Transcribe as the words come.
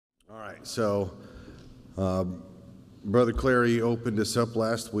right, so Brother Clary opened us up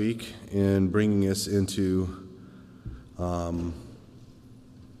last week in bringing us into the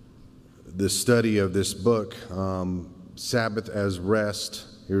study of this book, Sabbath as Rest.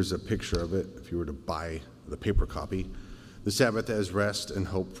 Here's a picture of it if you were to buy the paper copy. The Sabbath as Rest and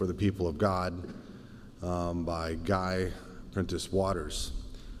Hope for the People of God by Guy Prentice Waters.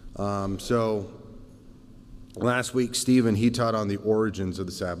 So last week, Stephen, he taught on the origins of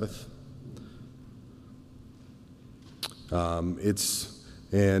the Sabbath.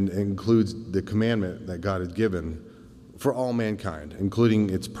 And includes the commandment that God had given for all mankind, including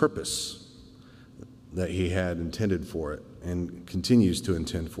its purpose that he had intended for it and continues to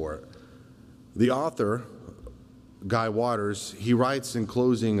intend for it. The author, Guy Waters, he writes in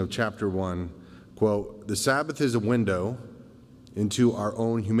closing of chapter 1, quote, "The Sabbath is a window into our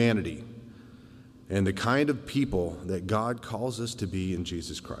own humanity and the kind of people that God calls us to be in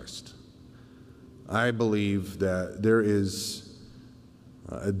Jesus Christ." I believe that there is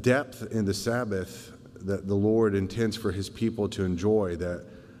a depth in the Sabbath that the Lord intends for his people to enjoy that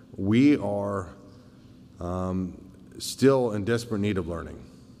we are still in desperate need of learning.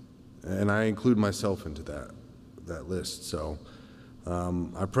 And I include myself into that list. So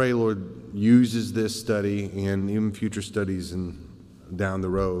I pray, Lord, uses this study and even future studies down the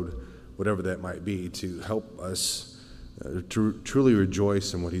road, whatever that might be, to help us to truly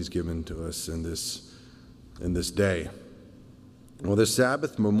rejoice in what he's given to us in this day. Well, the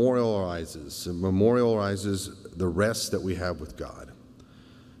Sabbath memorializes the rest that we have with God,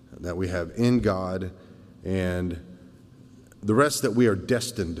 that we have in God, and the rest that we are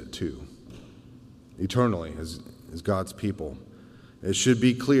destined to eternally as God's people. It should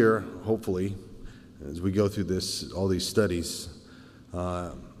be clear, hopefully, as we go through all these studies,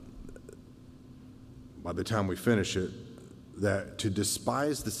 by the time we finish it, that to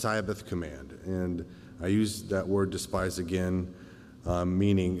despise the Sabbath command, and I use that word despise again,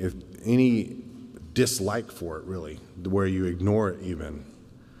 meaning if any dislike for it, really, where you ignore it even,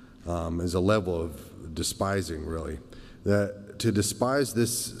 is a level of despising, really. That to despise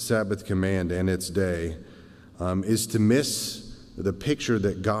this Sabbath command and its day is to miss the picture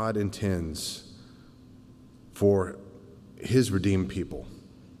that God intends for his redeemed people.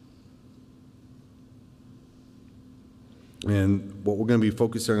 And what we're going to be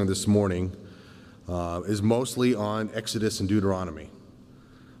focusing on this morning is mostly on Exodus and Deuteronomy.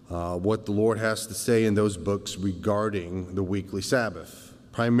 What the Lord has to say in those books regarding the weekly Sabbath,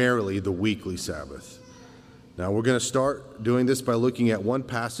 primarily the weekly Sabbath. Now we're going to start doing this by looking at one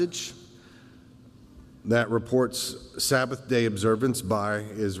passage that reports Sabbath day observance by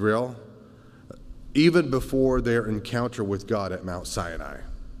Israel even before their encounter with God at Mount Sinai,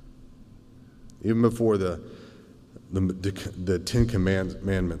 even before the Ten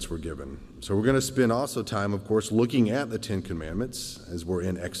Commandments were given. So we're going to spend also time, of course, looking at the Ten Commandments as we're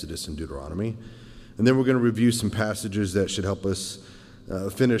in Exodus and Deuteronomy. And then we're going to review some passages that should help us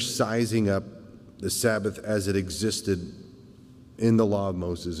finish sizing up the Sabbath as it existed in the law of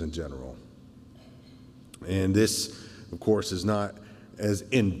Moses in general. And this, of course, is not as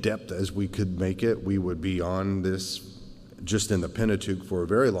in-depth as we could make it. We would be on this just in the Pentateuch for a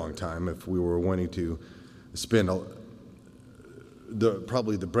very long time if we were wanting to spend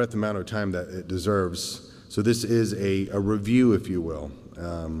probably the breadth amount of time that it deserves. So this is a review, if you will,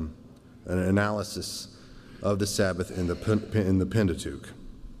 an analysis of the Sabbath in the Pentateuch.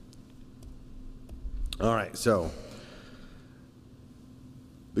 All right, so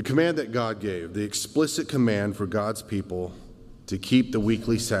the command that God gave, the explicit command for God's people to keep the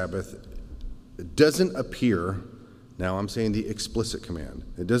weekly Sabbath, it doesn't appear, now I'm saying the explicit command,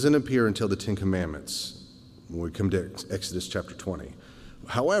 it doesn't appear until the Ten Commandments when we come to Exodus chapter 20.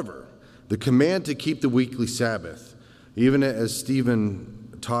 However, the command to keep the weekly Sabbath, even as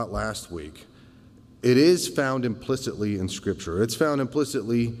Stephen taught last week, it is found implicitly in Scripture. It's found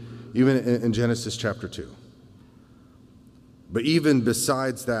implicitly even in Genesis chapter 2. But even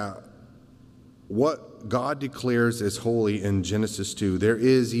besides that, what God declares as holy in Genesis 2, there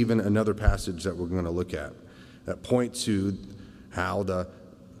is even another passage that we're going to look at that points to how the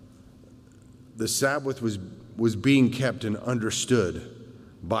Sabbath was being kept and understood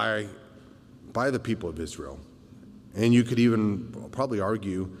by the people of Israel. And you could even probably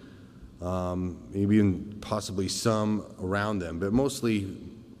argue, maybe even possibly some around them, but mostly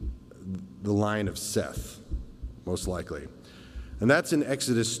the line of Seth, most likely. And that's in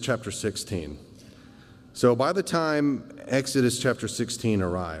Exodus chapter 16. So by the time Exodus chapter 16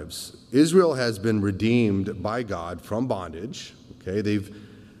 arrives, Israel has been redeemed by God from bondage. Okay, they've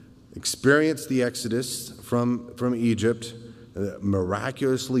experienced the Exodus from Egypt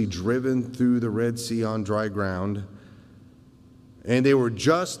miraculously driven through the Red Sea on dry ground, and they were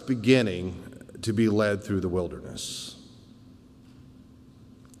just beginning to be led through the wilderness.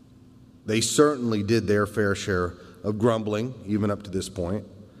 They certainly did their fair share of grumbling, even up to this point,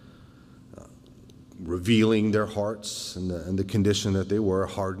 revealing their hearts and the condition that they were,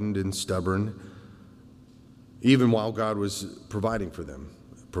 hardened and stubborn, even while God was providing for them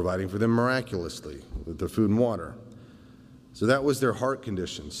miraculously with their food and water. So that was their heart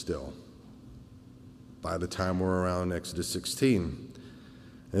condition still by the time we're around Exodus 16.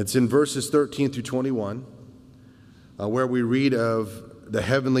 And it's in verses 13 through 21 where we read of the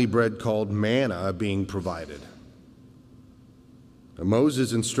heavenly bread called manna being provided. And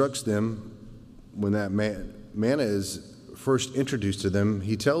Moses instructs them when that manna is first introduced to them.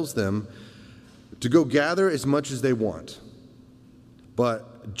 He tells them to go gather as much as they want,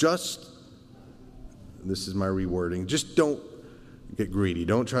 but just, this is my rewording, just don't get greedy.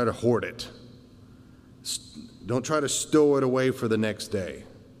 Don't try to hoard it. Don't try to stow it away for the next day.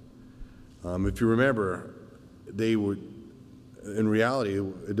 If you remember, they would, in reality,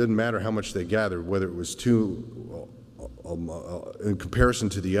 it didn't matter how much they gathered, whether it was in comparison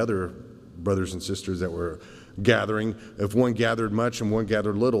to the other brothers and sisters that were gathering. If one gathered much and one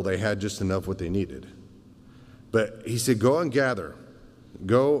gathered little, they had just enough what they needed. But he said, go and gather.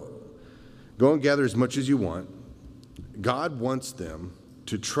 Go and gather as much as you want. God wants them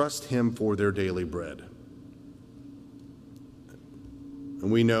to trust him for their daily bread.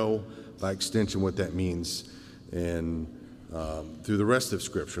 And we know by extension what that means and through the rest of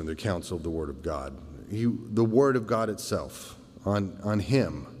Scripture and the counsel of the Word of God. The Word of God itself on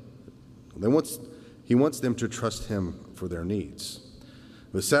him. He wants them to trust him for their needs.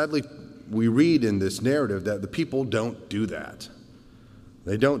 But sadly, we read in this narrative that the people don't do that.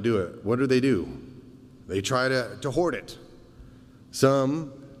 They don't do it. What do? They try to hoard it.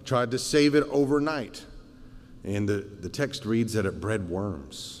 Some tried to save it overnight. And the text reads that it bred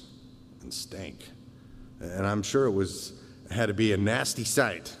worms and stank. And I'm sure it had to be a nasty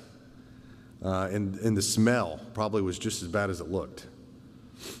sight. And the smell probably was just as bad as it looked.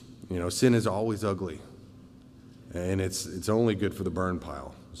 You know, sin is always ugly. And it's only good for the burn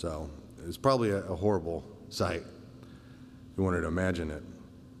pile. So it's probably a horrible sight, if you wanted to imagine it.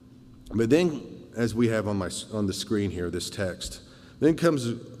 But then, as we have on the screen here, this text, then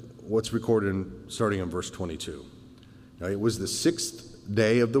comes what's recorded starting in verse 22. Now, it was the 6th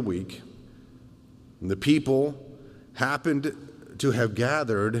day of the week, and the people happened to have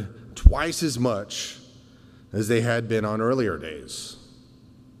gathered twice as much as they had been on earlier days.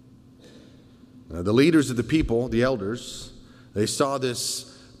 Now, the leaders of the people, the elders, they saw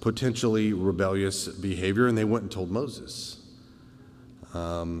this potentially rebellious behavior, and they went and told Moses.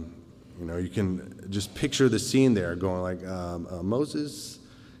 You can just picture the scene there going like, Moses,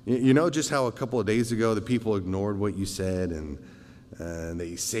 you know just how a couple of days ago the people ignored what you said and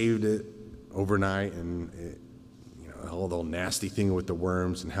they saved it overnight, and all the nasty thing with the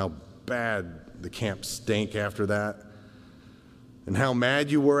worms and how bad the camp stank after that and how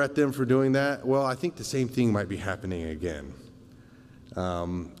mad you were at them for doing that. Well, I think the same thing might be happening again.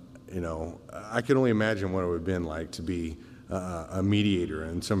 I can only imagine what it would have been like to be a mediator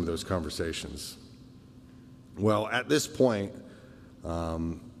in some of those conversations. Well, at this point,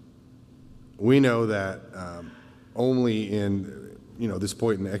 we know that only in this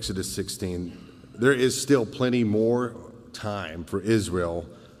point in Exodus 16, there is still plenty more time for Israel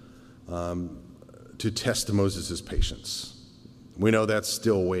to test Moses' patience. We know that's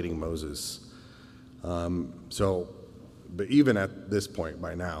still awaiting Moses. But even at this point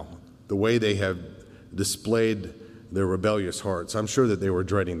by now, the way they have displayed their rebellious hearts, I'm sure that they were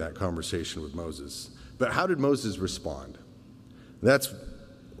dreading that conversation with Moses. But how did Moses respond? That's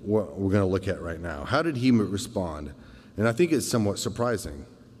what we're going to look at right now. How did he respond? And I think it's somewhat surprising.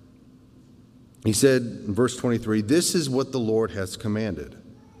 He said in verse 23, "This is what the Lord has commanded.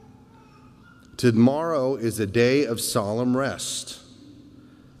 Tomorrow is a day of solemn rest,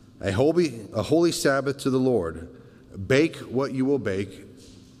 a holy Sabbath to the Lord. Bake what you will bake,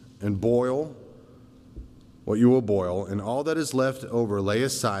 and boil what you will boil, and all that is left over lay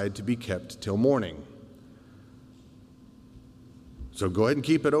aside to be kept till morning." So go ahead and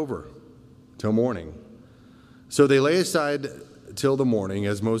keep it over till morning. So they lay aside till the morning,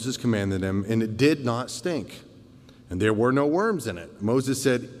 as Moses commanded them, and it did not stink, and there were no worms in it. Moses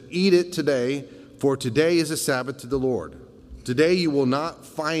said, "Eat it today, for today is a Sabbath to the Lord. Today you will not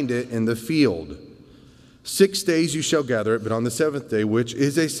find it in the field. 6 days you shall gather it, but on the 7th day, which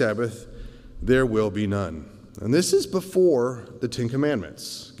is a Sabbath, there will be none." And this is before the 10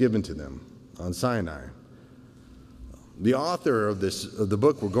 Commandments given to them on Sinai. The author of the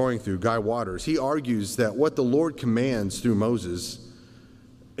book we're going through, Guy Waters, he argues that what the Lord commands through Moses,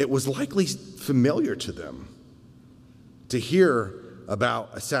 it was likely familiar to them to hear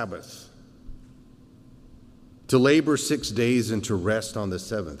about a Sabbath, to labor 6 days and to rest on the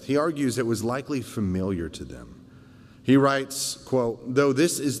seventh. He argues it was likely familiar to them. He writes, quote, "Though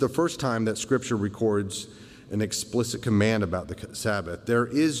this is the first time that Scripture records an explicit command about the Sabbath, there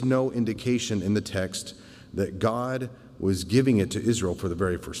is no indication in the text that God was giving it to Israel for the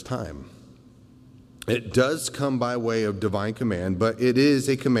very first time. It does come by way of divine command, but it is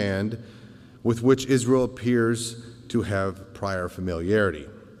a command with which Israel appears to have prior familiarity.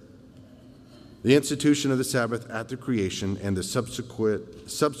 The institution of the Sabbath at the creation and the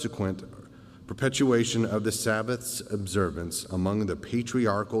subsequent perpetuation of the Sabbath's observance among the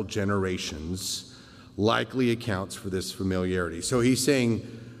patriarchal generations likely accounts for this familiarity." So he's saying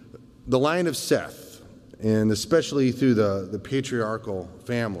the line of Seth, and especially through the patriarchal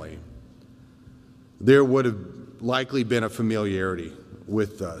family, there would have likely been a familiarity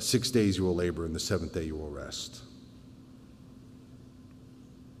with 6 days you will labor and the seventh day you will rest.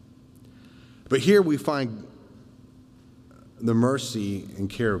 But here we find the mercy and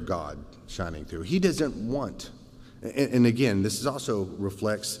care of God shining through. He doesn't want, and again, this also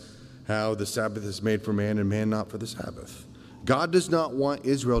reflects how the Sabbath is made for man and man not for the Sabbath. God does not want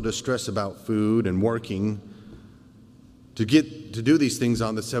Israel to stress about food and working to do these things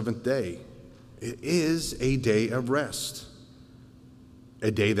on the seventh day. It is a day of rest,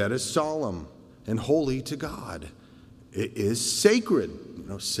 a day that is solemn and holy to God. It is sacred,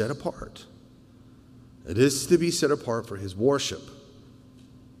 set apart. It is to be set apart for his worship.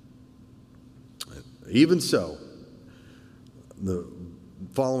 Even so, the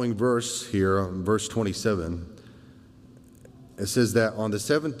following verse here, verse 27, it says that on the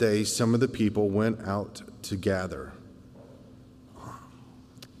seventh day, some of the people went out to gather.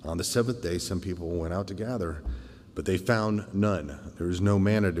 On the seventh day, some people went out to gather, but they found none. There was no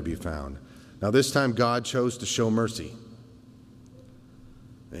manna to be found. Now, this time, God chose to show mercy.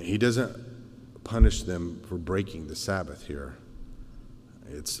 And he doesn't punish them for breaking the Sabbath here.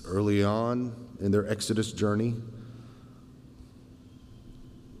 It's early on in their Exodus journey.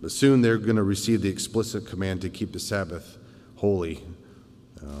 But soon they're going to receive the explicit command to keep the Sabbath holy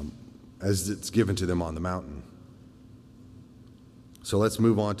as it's given to them on the mountain. So let's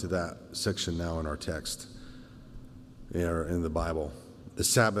move on to that section now in our text, in the Bible. The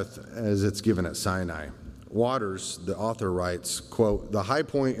Sabbath as it's given at Sinai. Waters, the author, writes, quote, "The high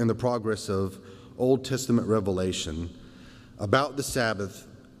point in the progress of Old Testament revelation about the Sabbath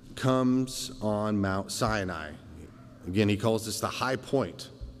comes on Mount Sinai." Again, he calls this the high point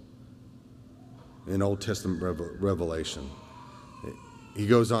in Old Testament revelation. He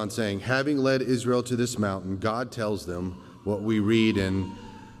goes on saying, "Having led Israel to this mountain, God tells them what we read in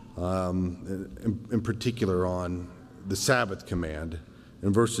particular on the Sabbath command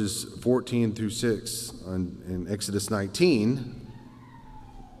in verses 14 through 6 in Exodus 19.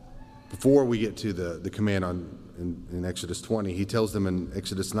 Before we get to the command in Exodus 20, he tells them in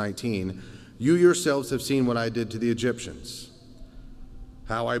Exodus 19, "You yourselves have seen what I did to the Egyptians,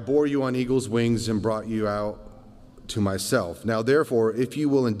 how I bore you on eagle's wings and brought you out to myself. Now therefore, if you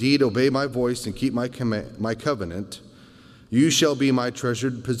will indeed obey my voice and keep my covenant, you shall be my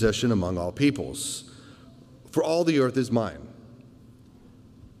treasured possession among all peoples. For all the earth is mine.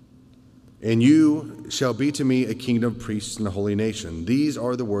 And you shall be to me a kingdom of priests and a holy nation. These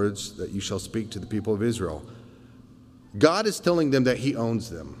are the words that you shall speak to the people of Israel." God is telling them that he owns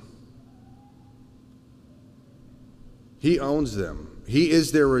them. He owns them. He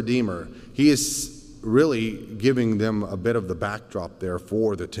is their Redeemer. He is really giving them a bit of the backdrop there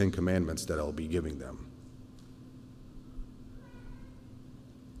for the 10 Commandments that I'll be giving them.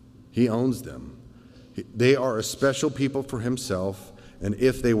 He owns them. They are a special people for himself, and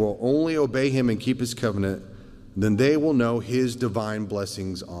if they will only obey him and keep his covenant, then they will know his divine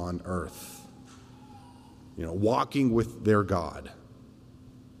blessings on earth. Walking with their God.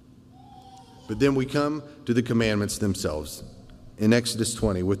 But then we come to the commandments themselves in Exodus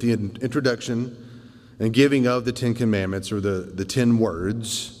 20 with the introduction and giving of the 10 Commandments, or the 10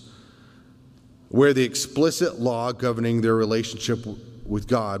 words, where the explicit law governing their relationship with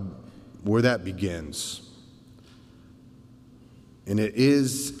God, where that begins. And it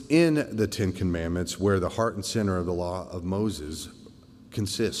is in the 10 Commandments where the heart and center of the law of Moses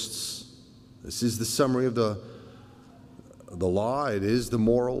consists. This is the summary of the law. It is the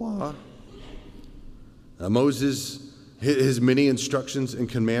moral law. Moses, his many instructions and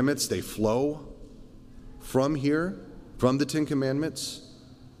commandments, they flow from here, from the 10 Commandments.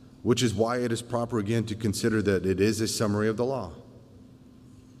 which is why it is proper again to consider that it is a summary of the law.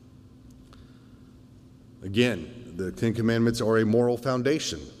 Again, the Ten Commandments are a moral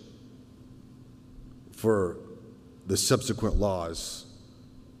foundation for the subsequent laws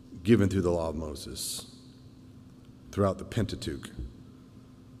given through the law of Moses throughout the Pentateuch.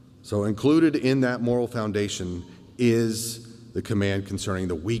 So included in that moral foundation is the command concerning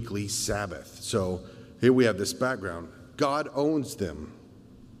the weekly Sabbath. So here we have this background. God owns them.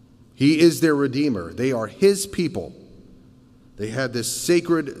 He is their Redeemer. They are His people. They had this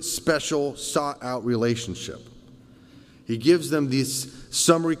sacred, special, sought-out relationship. He gives them this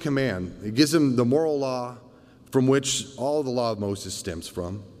summary command. He gives them the moral law from which all the law of Moses stems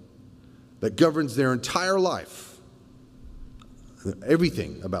from, that governs their entire life,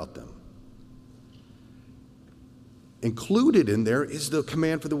 everything about them. Included in there is the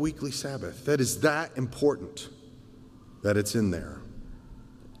command for the weekly Sabbath. That is that important that it's in there.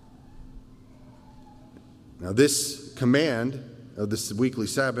 Now, this command of this weekly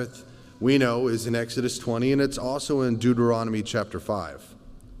Sabbath, we know, is in Exodus 20, and it's also in Deuteronomy chapter 5.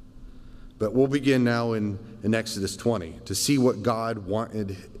 But we'll begin now in Exodus 20 to see what God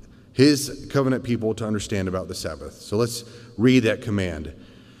wanted His covenant people to understand about the Sabbath. So let's read that command. It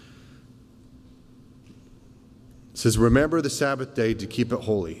says, "Remember the Sabbath day to keep it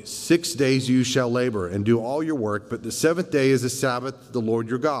holy. 6 days you shall labor and do all your work, but the seventh day is a Sabbath to the Lord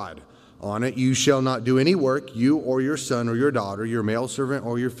your God. On it you shall not do any work, you or your son or your daughter, your male servant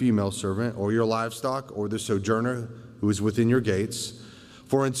or your female servant, or your livestock, or the sojourner who is within your gates.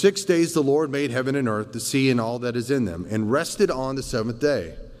 For in 6 days the Lord made heaven and earth, the sea and all that is in them, and rested on the seventh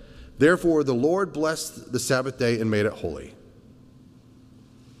day. Therefore the Lord blessed the Sabbath day and made it holy."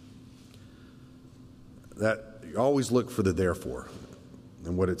 That you always look for the therefore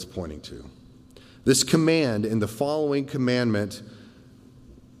and what it's pointing to. This command and the following commandment,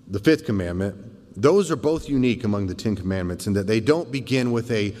 the fifth commandment, those are both unique among the 10 commandments in that they don't begin with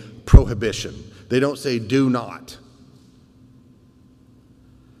a prohibition. They don't say do not.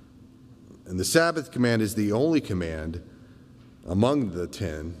 And the Sabbath command is the only command among the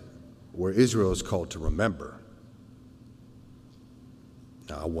 10 where Israel is called to remember.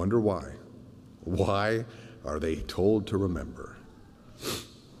 Now, I wonder why. Why are they told to remember?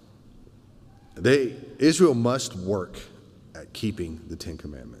 Israel must work at keeping the 10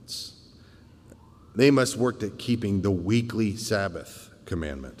 commandments. They must work at keeping the weekly Sabbath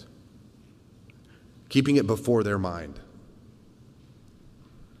commandment, keeping it before their mind,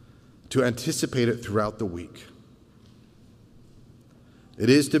 to anticipate it throughout the week. It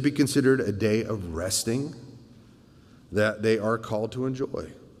is to be considered a day of resting that they are called to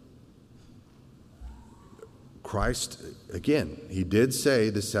enjoy. Christ, again, He did say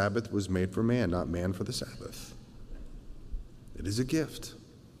the Sabbath was made for man, not man for the Sabbath. It is a gift,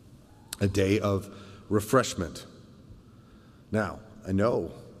 a day of refreshment. Now, I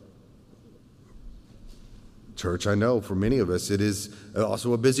know, church, I know for many of us it is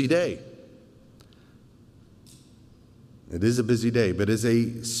also a busy day. It is a busy day, but it is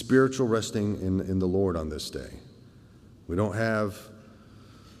a spiritual resting in the Lord on this day. We don't have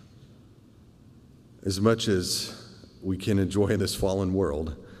as much as we can enjoy in this fallen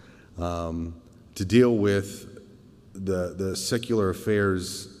world to deal with the secular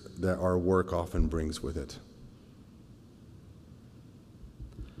affairs that our work often brings with it.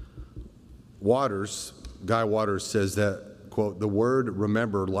 Guy Waters says that, quote, "the word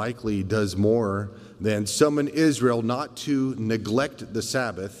remember likely does more than summon Israel not to neglect the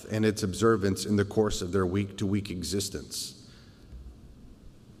Sabbath and its observance in the course of their week-to-week existence."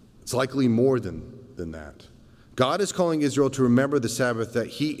 It's likely more than that. God is calling Israel to remember the Sabbath that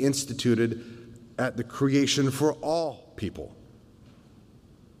He instituted at the creation for all people.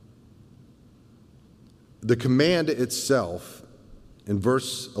 The command itself in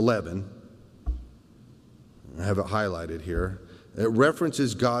verse 11, I have it highlighted here, it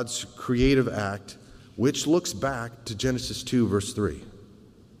references God's creative act, which looks back to Genesis 2, verse 3.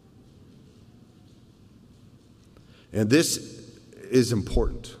 And this is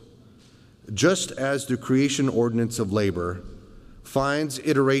important. Just as the creation ordinance of labor finds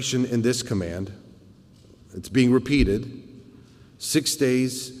iteration in this command, it's being repeated, 6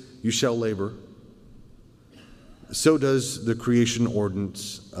 days you shall labor, so does the creation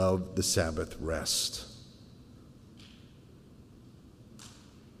ordinance of the Sabbath rest.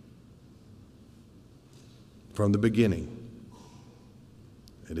 From the beginning,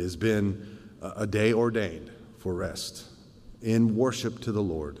 it has been a day ordained for rest in worship to the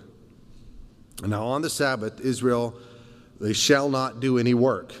Lord. Now on the Sabbath, Israel, they shall not do any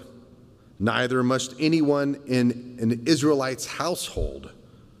work. Neither must anyone in an Israelite's household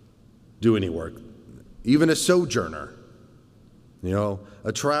do any work, even a sojourner,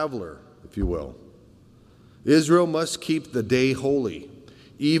 a traveler, if you will. Israel must keep the day holy,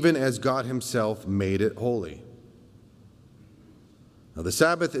 even as God himself made it holy. Now, the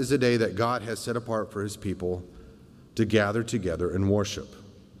Sabbath is a day that God has set apart for his people to gather together and worship.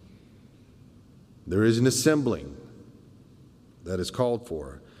 There is an assembling that is called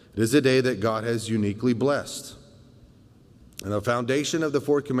for. It is a day that God has uniquely blessed. And the foundation of the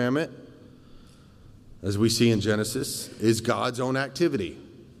fourth commandment, as we see in Genesis, is God's own activity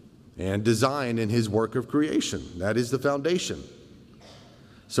and design in his work of creation. That is the foundation.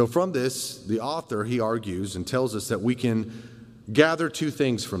 So from this, the author, he argues and tells us that we can gather two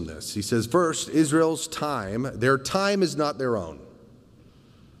things from this. He says, first, Israel's time, their time is not their own.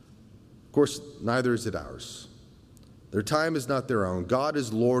 Of course, neither is it ours. Their time is not their own. God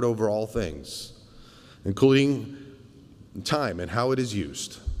is Lord over all things, including time and how it is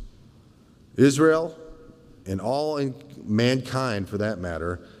used. Israel, and all mankind for that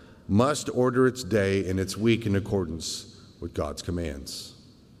matter, must order its day and its week in accordance with God's commands.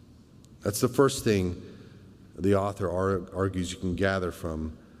 That's the first thing the author argues you can gather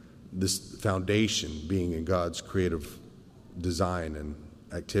from this foundation being in God's creative design and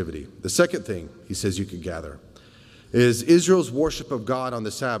activity. The second thing he says you can gather is Israel's worship of God on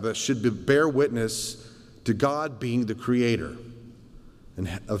the Sabbath should bear witness to God being the creator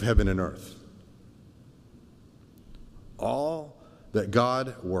of heaven and earth. All that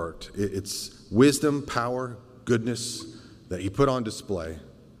God worked, it's wisdom, power, goodness that he put on display,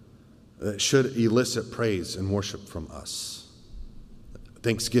 that should elicit praise and worship from us.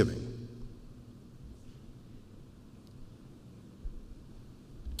 Thanksgiving.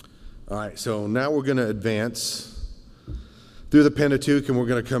 All right, so now we're going to advance through the Pentateuch, and we're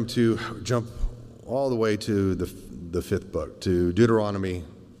going to jump all the way to the fifth book, to Deuteronomy,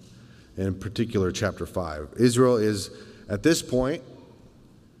 in particular chapter 5. Israel is, at this point,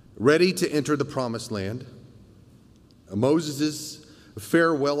 ready to enter the promised land. Moses'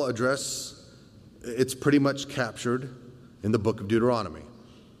 farewell address, it's pretty much captured in the book of Deuteronomy.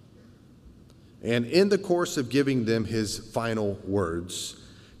 And in the course of giving them his final words,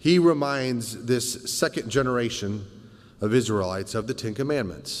 he reminds this second generation of Israelites of the Ten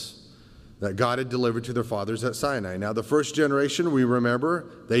Commandments that God had delivered to their fathers at Sinai. Now, the first generation, we remember,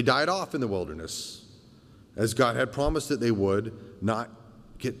 they died off in the wilderness, as God had promised that they would not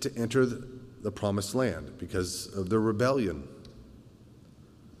get to enter the promised land because of their rebellion.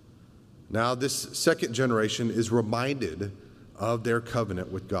 Now, this second generation is reminded of their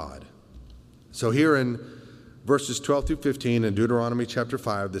covenant with God. So here in verses 12 through 15 in Deuteronomy chapter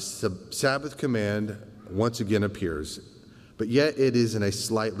 5, the Sabbath command once again appears, but yet it is in a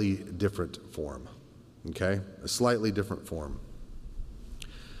slightly different form. Okay? A slightly different form.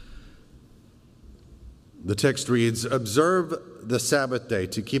 The text reads, "Observe the Sabbath day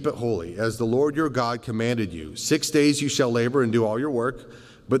to keep it holy, as the Lord your God commanded you. 6 days you shall labor and do all your work,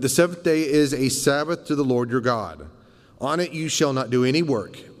 but the seventh day is a Sabbath to the Lord your God. On it you shall not do any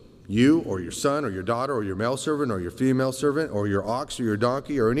work, you or your son or your daughter or your male servant or your female servant or your ox or your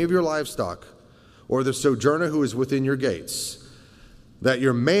donkey or any of your livestock or the sojourner who is within your gates, that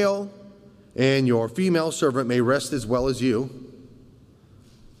your male and your female servant may rest as well as you.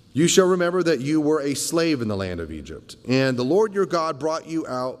 You shall remember that you were a slave in the land of Egypt, and the Lord your God brought you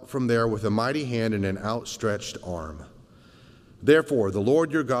out from there with a mighty hand and an outstretched arm. Therefore, the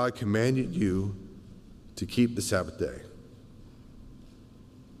Lord your God commanded you to keep the Sabbath day."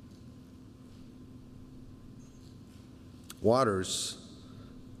 Waters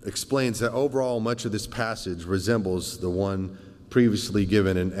explains that overall much of this passage resembles the one previously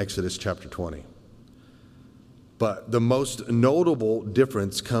given in Exodus chapter 20. But the most notable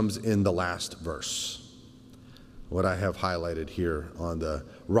difference comes in the last verse, what I have highlighted here on the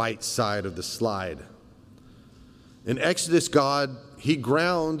right side of the slide. In Exodus, God, he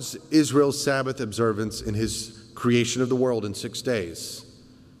grounds Israel's Sabbath observance in his creation of the world in 6 days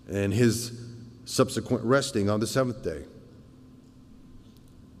and his subsequent resting on the seventh day.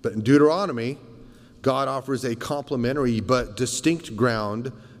 But in Deuteronomy, God offers a complementary but distinct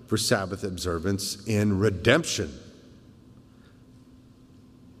ground for Sabbath observance in redemption,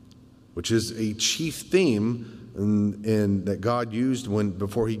 which is a chief theme that God used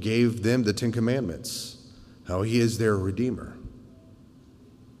before he gave them the Ten Commandments, how he is their Redeemer.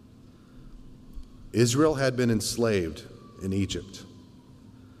 Israel had been enslaved in Egypt.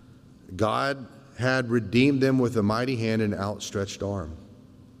 God had redeemed them with a mighty hand and outstretched arm.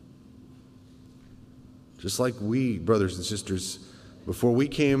 Just like we, brothers and sisters, before we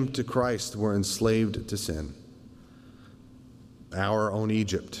came to Christ, were enslaved to sin. Our own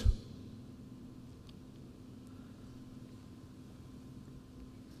Egypt.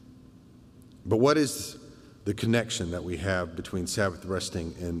 But what is the connection that we have between Sabbath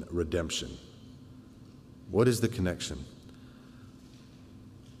resting and redemption? What is the connection?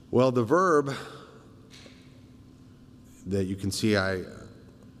 Well, the verb that you can see I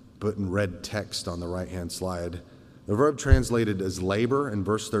put in red text on the right-hand slide, the verb translated as labor in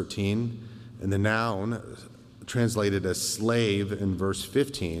verse 13, and the noun translated as slave in verse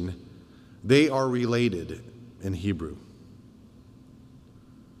 15, they are related in Hebrew.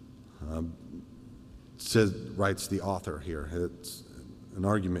 Writes the author here. It's an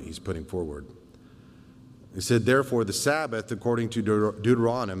argument he's putting forward. He said, therefore, the Sabbath, according to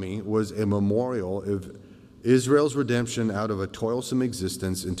Deuteronomy, was a memorial of Israel's redemption out of a toilsome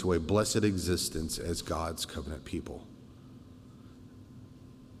existence into a blessed existence as God's covenant people.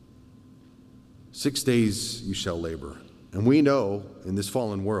 6 days you shall labor. And we know in this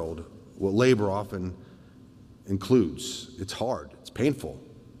fallen world what labor often includes. It's hard. It's painful.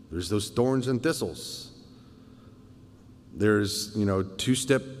 There's those thorns and thistles. There's, 2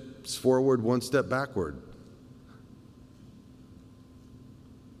 steps forward, 1 step backward.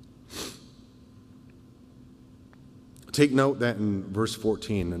 Take note that in verse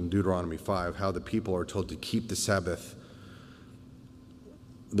 14 in Deuteronomy 5, how the people are told to keep the Sabbath,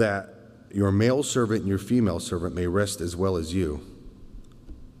 that your male servant and your female servant may rest as well as you.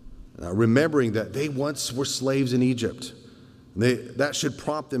 Remembering that they once were slaves in Egypt. That should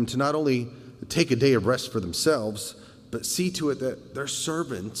prompt them to not only take a day of rest for themselves, but see to it that their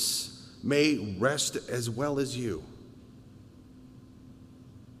servants may rest as well as you.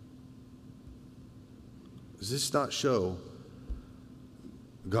 Does this not show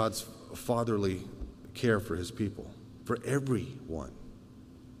God's fatherly care for his people, for everyone?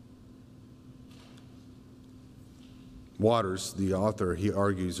 Waters, the author, he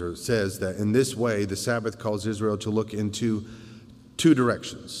argues or says that in this way the Sabbath calls Israel to look into 2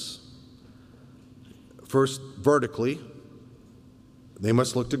 directions. First, vertically, they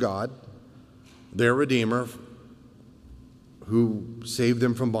must look to God, their Redeemer, who saved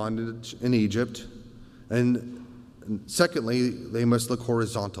them from bondage in Egypt. And secondly, they must look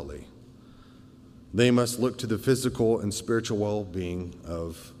horizontally. They must look to the physical and spiritual well-being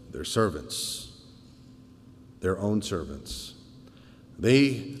of their servants, their own servants.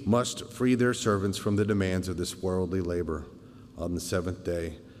 They must free their servants from the demands of this worldly labor on the 7th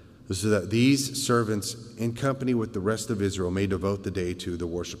day, so that these servants, in company with the rest of Israel, may devote the day to the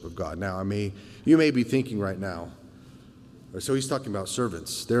worship of God. Now, you may be thinking right now, so he's talking about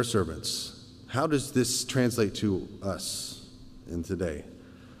servants, their servants. How does this translate to us in today?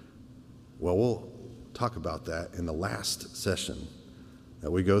 Well, we'll talk about that in the last session that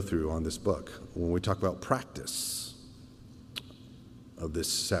we go through on this book, when we talk about practice of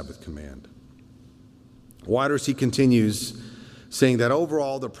this Sabbath command. Waters, he continues, saying that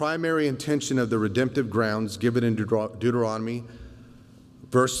overall, the primary intention of the redemptive grounds given in Deuteronomy,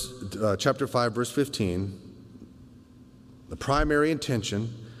 chapter 5, verse 15, the primary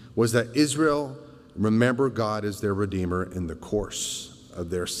intention was that Israel remember God as their Redeemer in the course of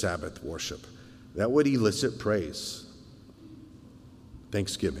their Sabbath worship. That would elicit praise,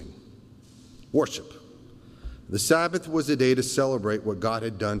 thanksgiving, worship. The Sabbath was a day to celebrate what God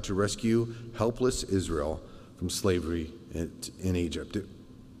had done to rescue helpless Israel from slavery in Egypt.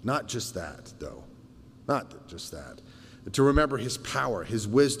 Not just that, though. Not just that. To remember his power, his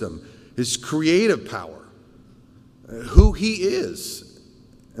wisdom, his creative power, who he is,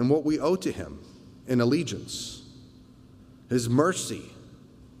 and what we owe to him in allegiance, his mercy,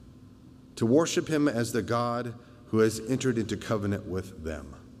 to worship him as the God who has entered into covenant with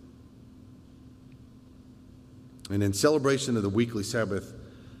them. And in celebration of the weekly Sabbath,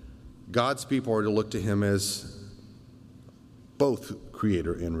 God's people are to look to him as both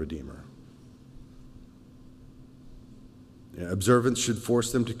creator and redeemer. Observance should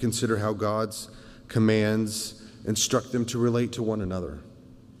force them to consider how God's commands instruct them to relate to one another.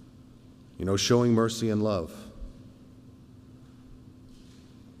 Showing mercy and love.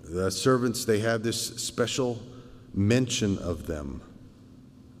 The servants, they have this special mention of them.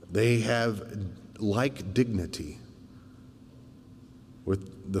 They have like dignity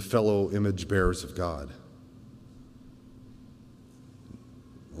with the fellow image bearers of God.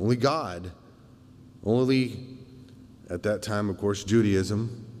 Only God, only at that time, of course,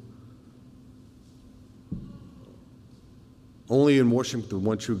 Judaism, only in worshiping the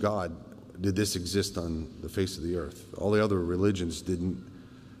one true God did this exist on the face of the earth. All the other religions didn't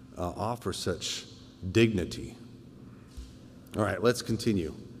offer such dignity. All right, let's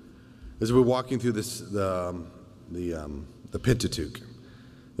continue. As we're walking through this, the Pentateuch,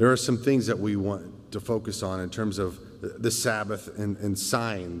 there are some things that we want to focus on in terms of the Sabbath and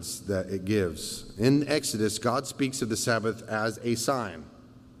signs that it gives. In Exodus, God speaks of the Sabbath as a sign.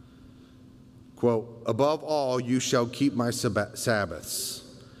 Quote, "Above all, you shall keep my Sabbaths,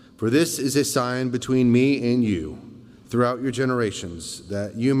 for this is a sign between me and you throughout your generations,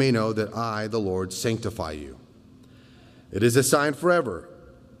 that you may know that I, the Lord, sanctify you. It is a sign forever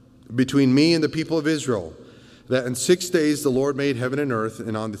between me and the people of Israel, that in 6 days the Lord made heaven and earth,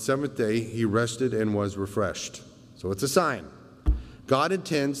 and on the seventh day he rested and was refreshed." So it's a sign. God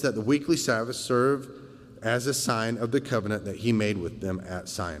intends that the weekly Sabbath serve as a sign of the covenant that he made with them at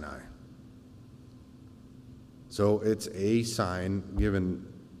Sinai. So it's a sign given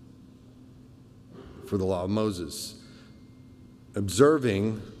for the law of Moses.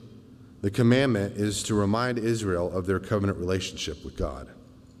 Observing the commandment is to remind Israel of their covenant relationship with God.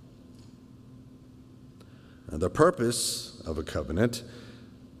 Now, the purpose of a covenant,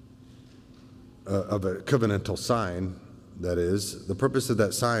 of a covenantal sign, that is, the purpose of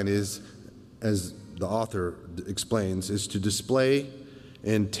that sign is, as the author explains, is to display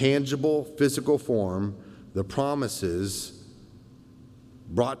in tangible physical form the promises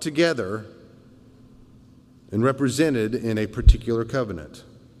brought together and represented in a particular covenant.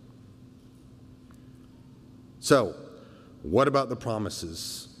 So, what about the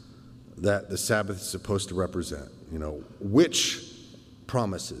promises that the Sabbath is supposed to represent? Which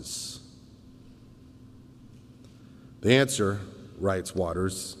promises? The answer, writes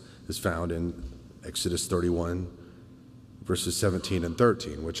Waters, is found in Exodus 31, verses 17 and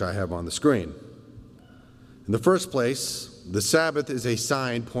 13, which I have on the screen. In the first place, the Sabbath is a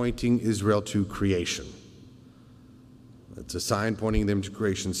sign pointing Israel to creation. It's a sign pointing them to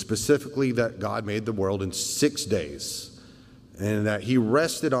creation, specifically that God made the world in 6 days, and that he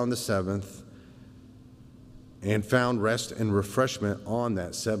rested on the seventh and found rest and refreshment on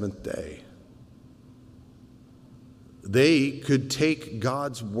that seventh day. They could take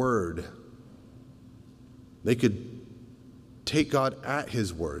God's word. They could take God at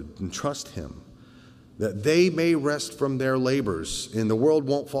his word and trust him, that they may rest from their labors and the world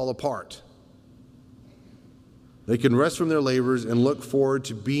won't fall apart. They can rest from their labors and look forward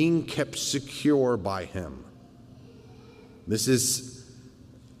to being kept secure by him. This is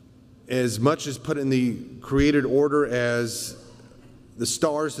as much as put in the created order as the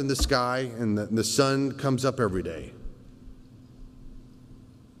stars in the sky and the sun comes up every day.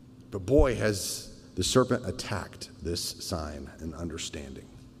 But boy, has the serpent attacked this sign and understanding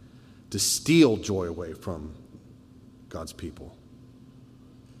to steal joy away from God's people.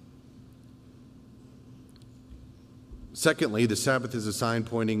 Secondly, the Sabbath is a sign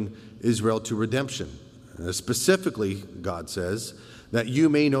pointing Israel to redemption. Specifically, God says, that you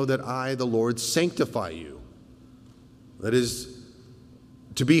may know that I, the Lord, sanctify you. That is,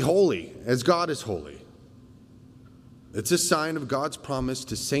 to be holy as God is holy. It's a sign of God's promise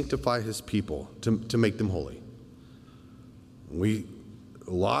to sanctify his people, to make them holy. A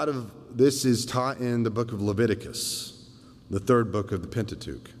lot of this is taught in the book of Leviticus, the third book of the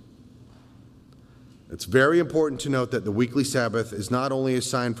Pentateuch. It's very important to note that the weekly Sabbath is not only a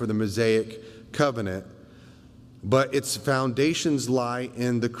sign for the Mosaic covenant, but its foundations lie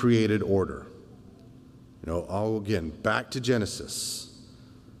in the created order. Again, back to Genesis.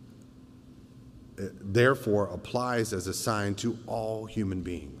 It therefore applies as a sign to all human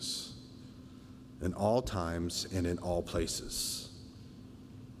beings, in all times and in all places.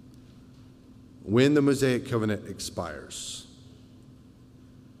 When the Mosaic covenant expires,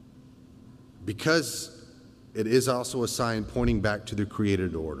 because it is also a sign pointing back to the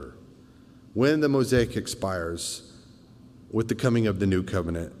created order, when the Mosaic expires with the coming of the new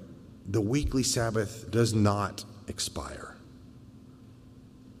covenant, the weekly Sabbath does not expire.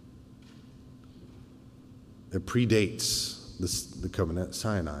 It predates the covenant at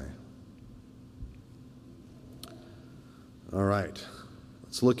Sinai. All right,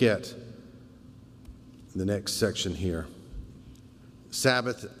 let's look at the next section here.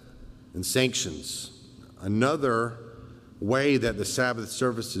 Sabbath and sanctions. Another way that the Sabbath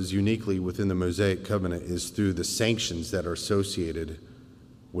services uniquely within the Mosaic covenant is through the sanctions that are associated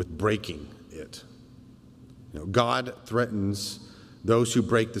with breaking it. God threatens those who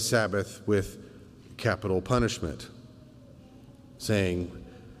break the Sabbath with capital punishment, saying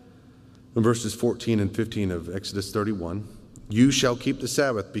in verses 14 and 15 of Exodus 31, "You shall keep the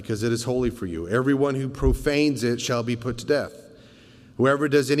Sabbath because it is holy for you. Everyone who profanes it shall be put to death. Whoever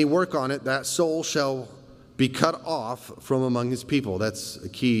does any work on it, that soul shall be cut off from among his people." That's a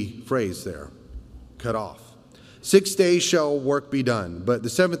key phrase there, cut off. 6 days shall work be done, but the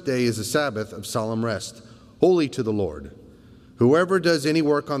seventh day is a Sabbath of solemn rest, holy to the Lord. Whoever does any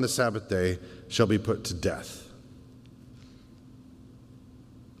work on the Sabbath day shall be put to death.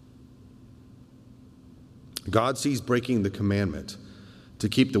 God sees breaking the commandment to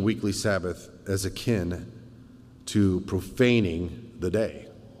keep the weekly Sabbath as akin to profaning the day.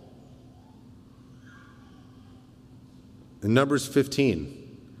 In Numbers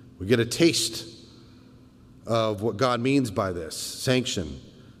 15, we get a taste of what God means by this sanction.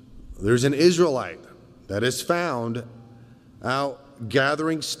 There's an Israelite that is found out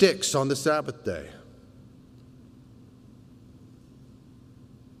gathering sticks on the Sabbath day.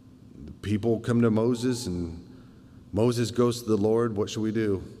 The people come to Moses, and Moses goes to the Lord, what should we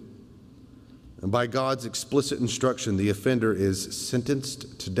do? And by God's explicit instruction, the offender is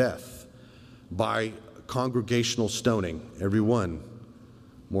sentenced to death by congregational stoning. Everyone,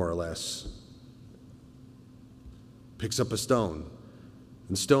 more or less, picks up a stone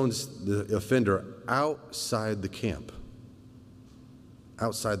and stones the offender outside the camp.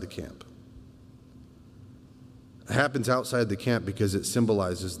 Outside the camp. It happens outside the camp because it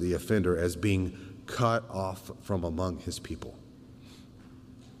symbolizes the offender as being cut off from among his people.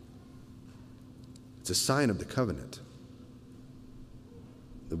 It's a sign of the covenant,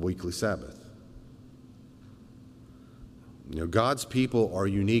 the weekly Sabbath. God's people are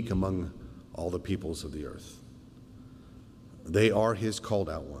unique among all the peoples of the earth. They are his called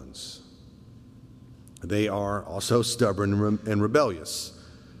out ones. They are also stubborn and rebellious.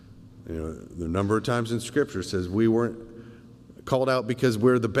 The number of times in Scripture says we weren't called out because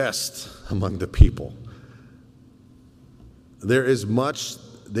we're the best among the people. There is much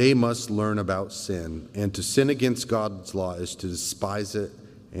they must learn about sin, and to sin against God's law is to despise it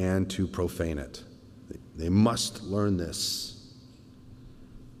and to profane it. They must learn this.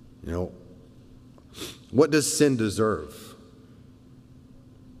 What does sin deserve?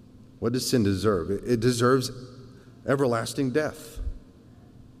 What does sin deserve? It deserves everlasting death.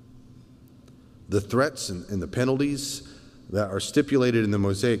 The threats and the penalties that are stipulated in the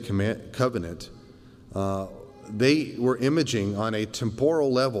Mosaic covenant, they were imaging on a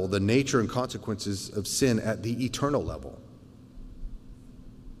temporal level the nature and consequences of sin at the eternal level.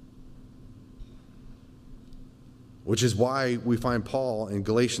 Which is why we find Paul in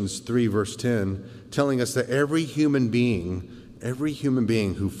Galatians 3, verse 10, telling us that every human being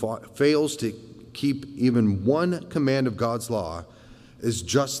who fails to keep even one command of God's law is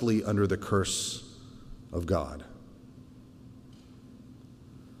justly under the curse of God.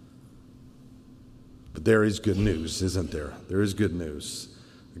 But there is good news, isn't there? There is good news.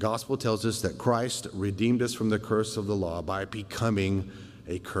 The gospel tells us that Christ redeemed us from the curse of the law by becoming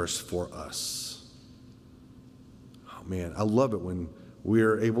a curse for us. Oh man, I love it when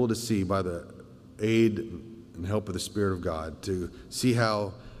we're able to see by the aid and help of the Spirit of God to see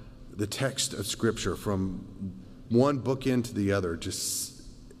how the text of Scripture from one bookend to the other just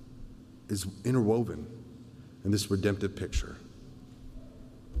is interwoven in this redemptive picture.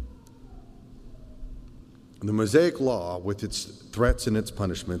 The Mosaic law, with its threats and its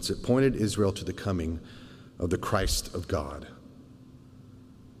punishments, it pointed Israel to the coming of the Christ of God,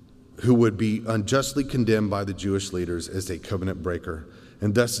 who would be unjustly condemned by the Jewish leaders as a covenant breaker,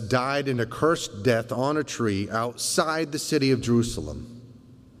 and thus died an accursed death on a tree outside the city of Jerusalem,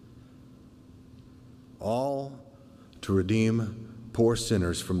 all to redeem poor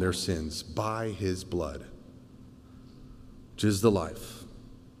sinners from their sins by his blood, which is the life.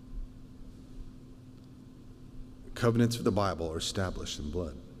 Covenants of the Bible are established in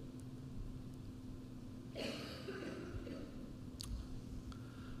blood.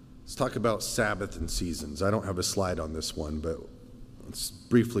 Let's talk about Sabbath and seasons. I don't have a slide on this one, but let's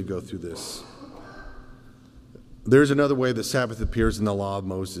briefly go through this. There's another way that Sabbath appears in the law of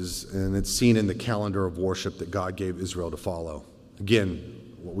Moses, and it's seen in the calendar of worship that God gave Israel to follow. Again,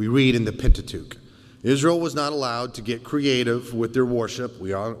 what we read in the Pentateuch. Israel was not allowed to get creative with their worship.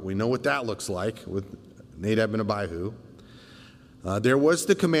 We know what that looks like with Nadab and Abihu. There was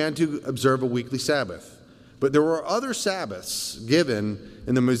the command to observe a weekly Sabbath. But there were other Sabbaths given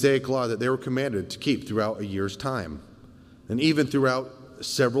in the Mosaic law that they were commanded to keep throughout a year's time, and even throughout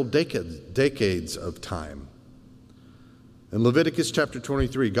several decades of time. In Leviticus chapter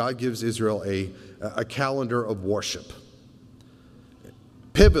 23, God gives Israel a calendar of worship.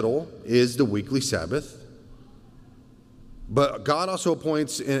 Pivotal is the weekly Sabbath, but God also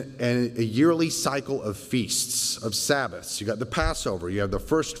appoints a yearly cycle of feasts, of Sabbaths. You got the Passover, you have the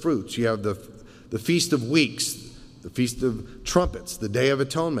first fruits, you have the Feast of Weeks, the Feast of Trumpets, the Day of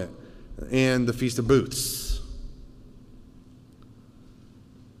Atonement, and the Feast of Booths.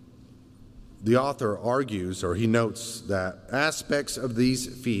 The author argues, or he notes, that aspects of these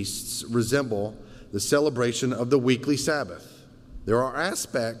feasts resemble the celebration of the weekly Sabbath. There are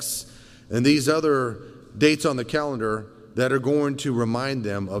aspects in these other dates on the calendar that are going to remind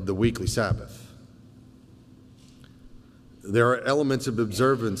them of the weekly Sabbath. There are elements of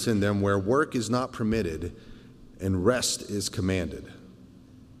observance in them where work is not permitted and rest is commanded.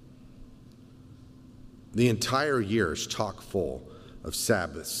 The entire year is chock full of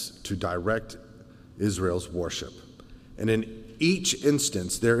Sabbaths to direct Israel's worship. And in each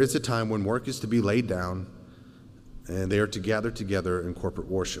instance, there is a time when work is to be laid down and they are to gather together in corporate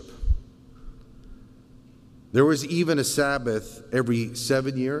worship. There was even a Sabbath every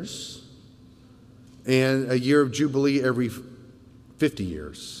 7 years and a year of Jubilee every 50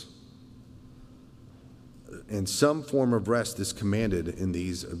 years. And some form of rest is commanded in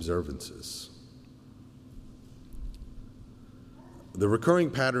these observances. The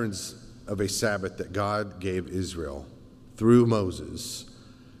recurring patterns of a Sabbath that God gave Israel through Moses,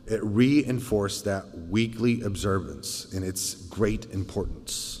 it reinforced that weekly observance and its great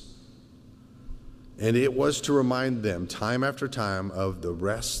importance. And it was to remind them time after time of the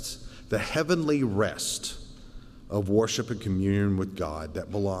rest, the heavenly rest of worship and communion with God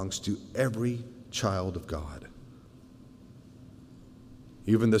that belongs to every child of God.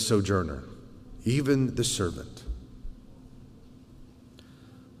 Even the sojourner, even the servant.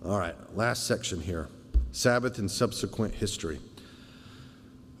 All right, last section here. Sabbath and subsequent history.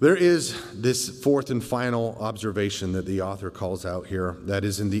 There is this fourth and final observation that the author calls out here that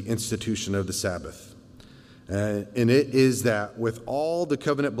is in the institution of the Sabbath. And it is that with all the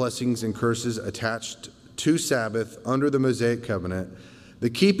covenant blessings and curses attached to Sabbath under the Mosaic covenant, the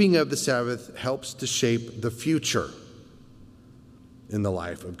keeping of the Sabbath helps to shape the future in the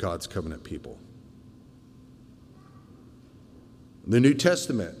life of God's covenant people. The New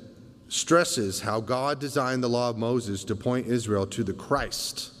Testament stresses how God designed the law of Moses to point Israel to the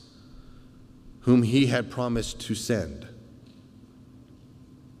Christ whom he had promised to send.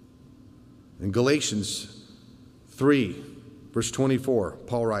 In Galatians 3, verse 24,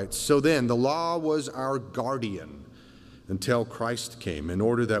 Paul writes, "So then the law was our guardian until Christ came, in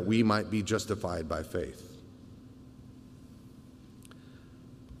order that we might be justified by faith."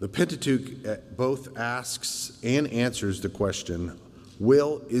 The Pentateuch both asks and answers the question,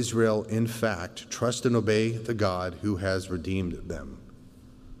 will Israel in fact trust and obey the God who has redeemed them,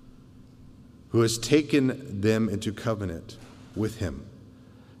 who has taken them into covenant with him,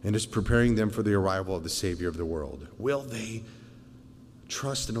 and is preparing them for the arrival of the Savior of the world? Will they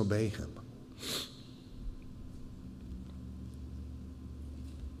trust and obey him?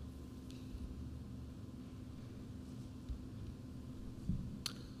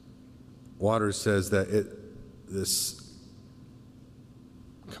 Waters says that this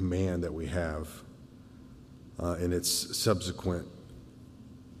command that we have and its subsequent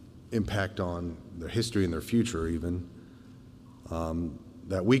impact on their history and their future even,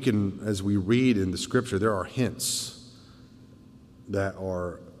 that we can, as we read in the scripture, there are hints that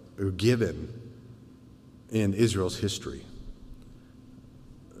are given in Israel's history.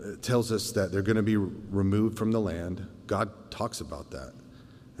 It tells us that they're going to be removed from the land. God talks about that.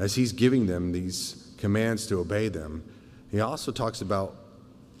 As he's giving them these commands to obey them, he also talks about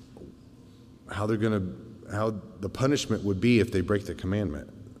how the punishment would be if they break the commandment.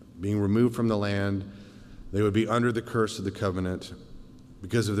 Being removed from the land, they would be under the curse of the covenant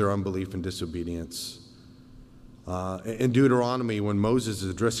because of their unbelief and disobedience. In Deuteronomy, when Moses is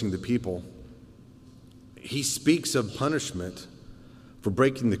addressing the people, he speaks of punishment for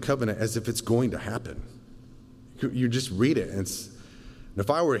breaking the covenant as if it's going to happen. You just read it, and if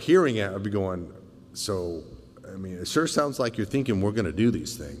I were hearing it, I'd be going, it sure sounds like you're thinking we're going to do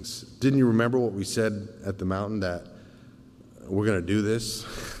these things. Didn't you remember what we said at the mountain, that we're going to do this?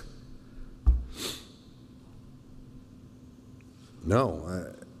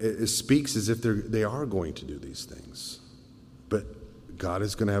 No, it speaks as if they are going to do these things. But God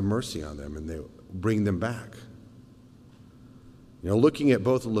is going to have mercy on them and they bring them back. Looking at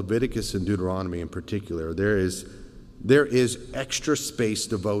both Leviticus and Deuteronomy in particular, there is extra space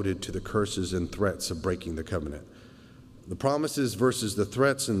devoted to the curses and threats of breaking the covenant. The promises versus the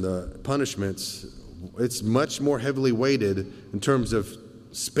threats and the punishments, it's much more heavily weighted in terms of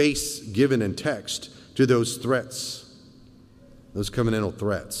space given in text to those threats, those covenantal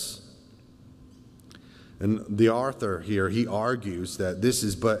threats. And the author here, he argues that this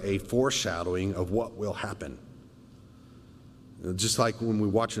is but a foreshadowing of what will happen. Just like when we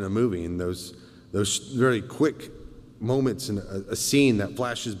watch in a movie and those very quick moments in a scene that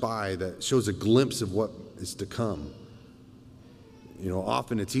flashes by that shows a glimpse of what is to come.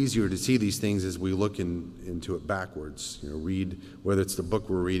 Often it's easier to see these things as we look into it backwards. Read, whether it's the book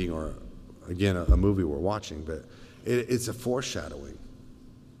we're reading or, again, a movie we're watching. But it's a foreshadowing.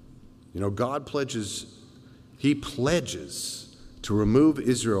 God pledges to remove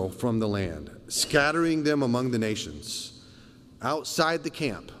Israel from the land, scattering them among the nations, outside the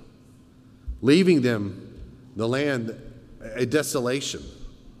camp, leaving them the land a desolation.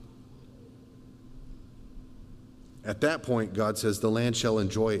 At that point, God says, the land shall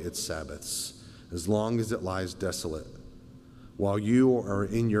enjoy its Sabbaths as long as it lies desolate, while you are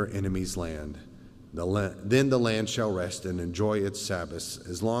in your enemy's land. Then the land shall rest and enjoy its Sabbaths.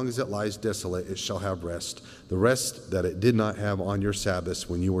 As long as it lies desolate, it shall have rest, the rest that it did not have on your Sabbaths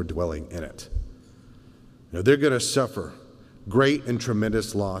when you were dwelling in it. Now, they're going to suffer great and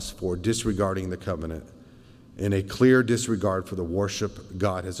tremendous loss for disregarding the covenant and a clear disregard for the worship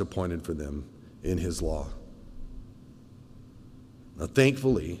God has appointed for them in his law. Now,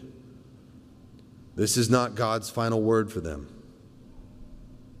 thankfully, this is not God's final word for them.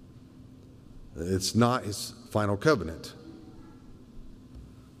 It's not his final covenant.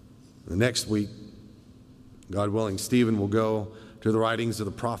 The next week, God willing, Stephen will go to the writings of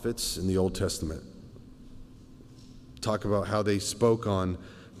the prophets in the Old Testament. Talk about how they spoke on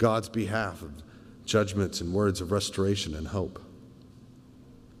God's behalf of judgments and words of restoration and hope.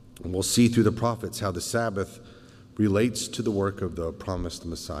 And we'll see through the prophets how the Sabbath relates to the work of the promised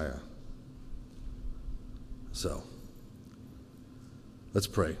Messiah. So, let's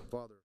pray. Father.